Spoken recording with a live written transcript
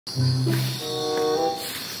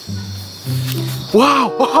Wow,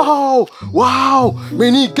 wow, wow,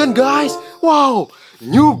 mini gun guys. Wow,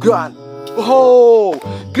 new gun. Oh,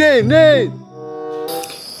 grenade.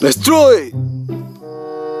 Let's throw it.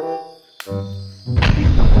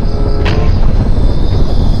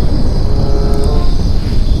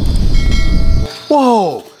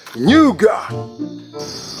 Wow, new gun.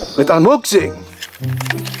 Let's unboxing.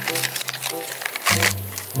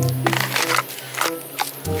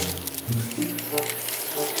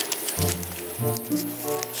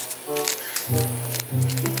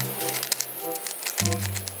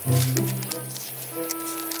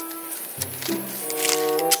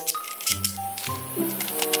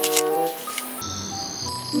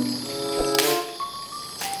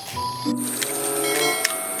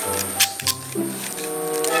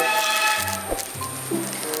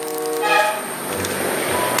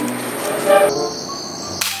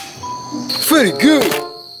 Very good.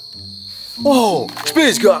 Oh,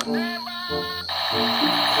 space gun.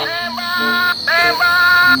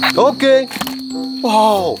 Okay.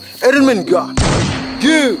 Wow, Iron Man gun.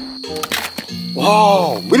 Good.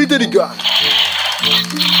 Wow, military gun.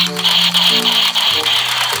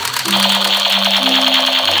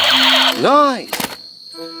 Nice.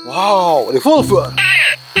 Wow, revolver.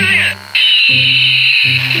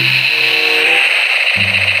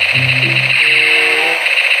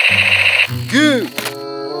 Good.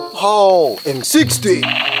 Oh, M60.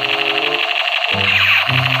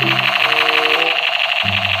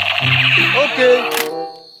 Okay.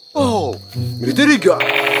 Oh, military gun.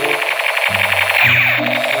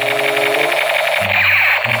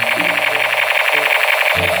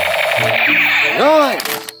 Nice.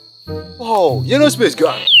 Oh, yellow space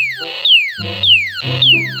gun.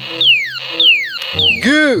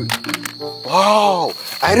 Good. Wow,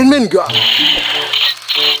 Iron Man gun.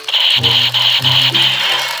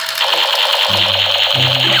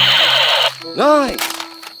 Nice.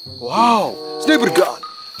 Wow, sniper gun.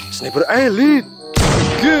 Sniper elite.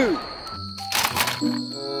 Good.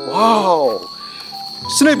 Wow,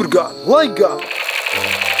 sniper gun, light gun.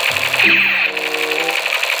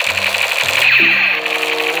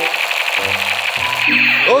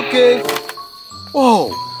 Okay.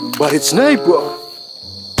 Oh, but it's sniper.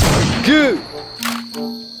 Good.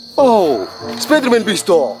 Oh, Spider-Man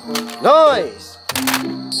pistol. Nice.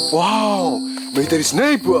 Wow, military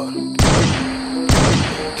sniper.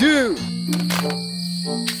 Good.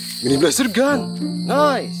 Mini blaster gun.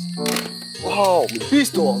 Nice. Wow, mini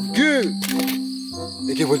pistol. Good.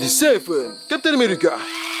 AK47. Captain America.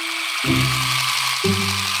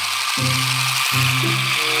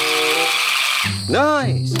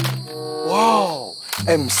 Nice. Wow,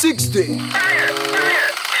 M60.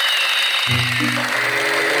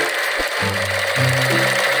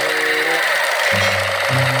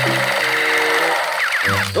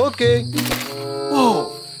 Okay.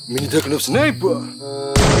 Wow, mini dragon of sniper.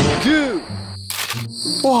 Good.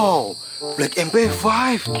 Wow, black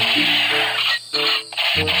MP5.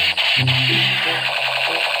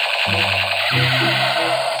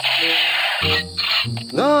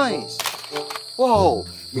 Nice. Wow,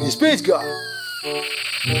 mini space gun.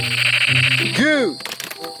 Good.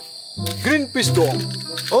 Green pistol.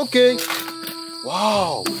 Okay.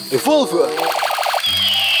 Wow, revolver.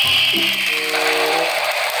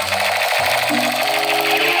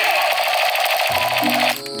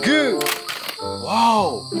 Good.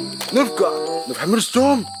 Wow, Nerf gun, Nerf hammer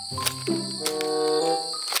storm.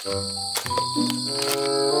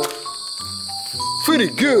 Very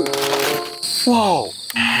good. Wow,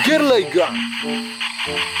 Gerlay gun.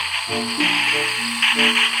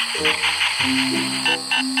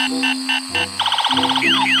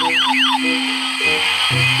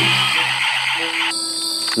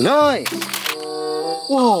 Nice.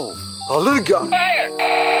 Wow, color gun.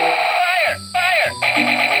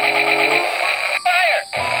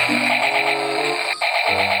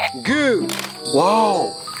 Good.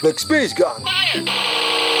 Wow, black space gun.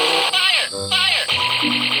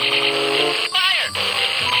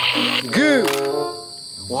 Good.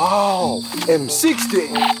 Wow,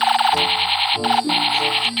 M60.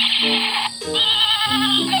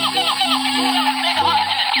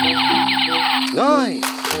 Nice.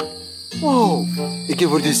 Wow,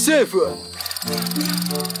 AK47.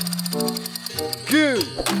 Good.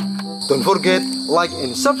 Don't forget like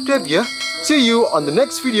and subscribe ya. See you on the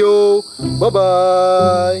next video. Bye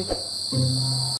bye.